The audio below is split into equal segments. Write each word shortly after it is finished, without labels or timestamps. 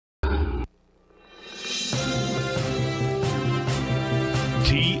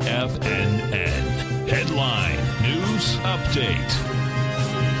TFNN. Headline News Update.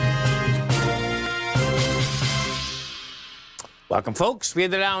 Welcome, folks. We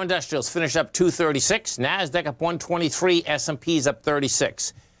had the Dow Industrials finish up 236, NASDAQ up 123, S&P's up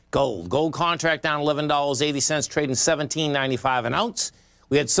 36. Gold contract down $11.80, trading $17.95 an ounce.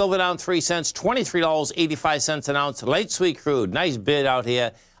 We had silver down 3 cents, $23.85 an ounce. Light sweet crude, nice bid out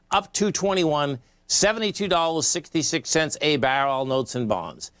here, up 221, $72.66 a barrel, all notes and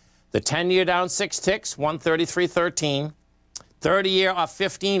bonds. The 10-year down 6 ticks, 133.13. 30-year off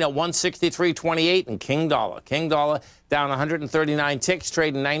 15 at 163.28, and King Dollar down 139 ticks,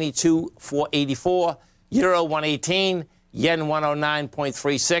 trading 92.484. Euro 118, yen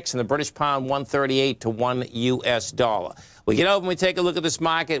 109.36, and the British pound 138 to 1 US dollar. We get over and we take a look at this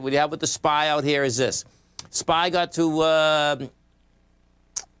market. What you have with the SPY out here is this. SPY got to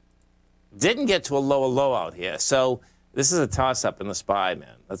didn't get to a lower low out here, so this is a toss-up in the SPY,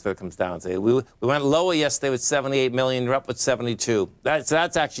 man. That's what it comes down to. We went lower yesterday with 78 million. We're up with 72. That's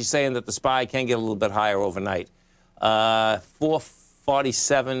actually saying that the SPY can get a little bit higher overnight.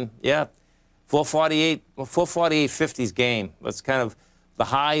 447, yeah, 448, 448.50's game. That's kind of the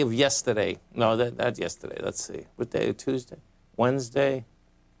high of yesterday. No, that's yesterday. Let's see. What day? Tuesday? Wednesday?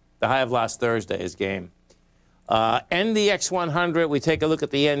 The high of last Thursday is game. NDX 100, we take a look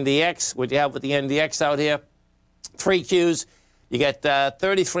at the NDX. What do you have with the NDX out here? 3 Qs. You get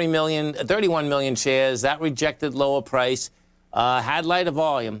 31 million shares. That rejected lower price. Had lighter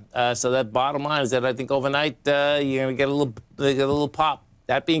volume. So that bottom line is that I think overnight you're going to get a little pop.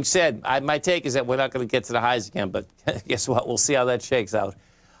 That being said, my take is that we're not going to get to the highs again, but guess what? We'll see how that shakes out.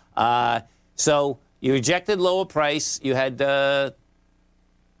 So you rejected lower price. You had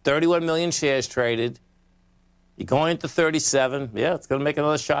 31 million shares traded. You're going to 37. Yeah, it's going to make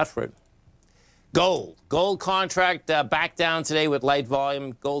another shot for it. Gold contract back down today with light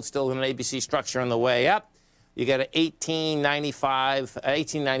volume. Gold still in an ABC structure on the way up. You got an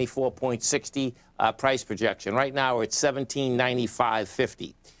 1894.60 price projection. Right now we're at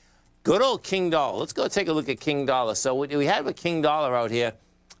 1795.50. Good old King Dollar. Let's go take a look at King Dollar. So we have a King Dollar out here.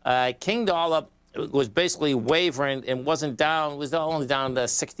 King Dollar was basically wavering and wasn't down. Was only down to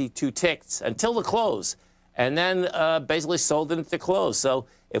 62 ticks until the close, and then basically sold it at the close. So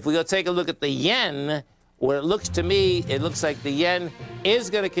if we go take a look at the yen, what it looks to me, it looks like the yen is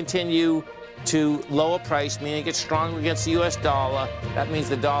going to continue to lower price, meaning it gets stronger against the U.S. dollar. That means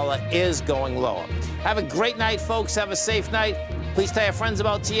the dollar is going lower. Have a great night, folks. Have a safe night. Please tell your friends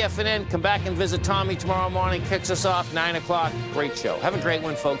about TFNN. Come back and visit Tommy tomorrow morning. Kicks us off, 9 o'clock. Great show. Have a great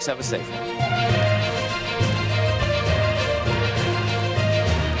one, folks. Have a safe one.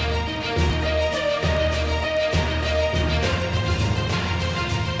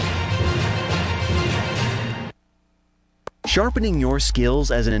 Sharpening your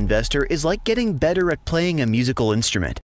skills as an investor is like getting better at playing a musical instrument.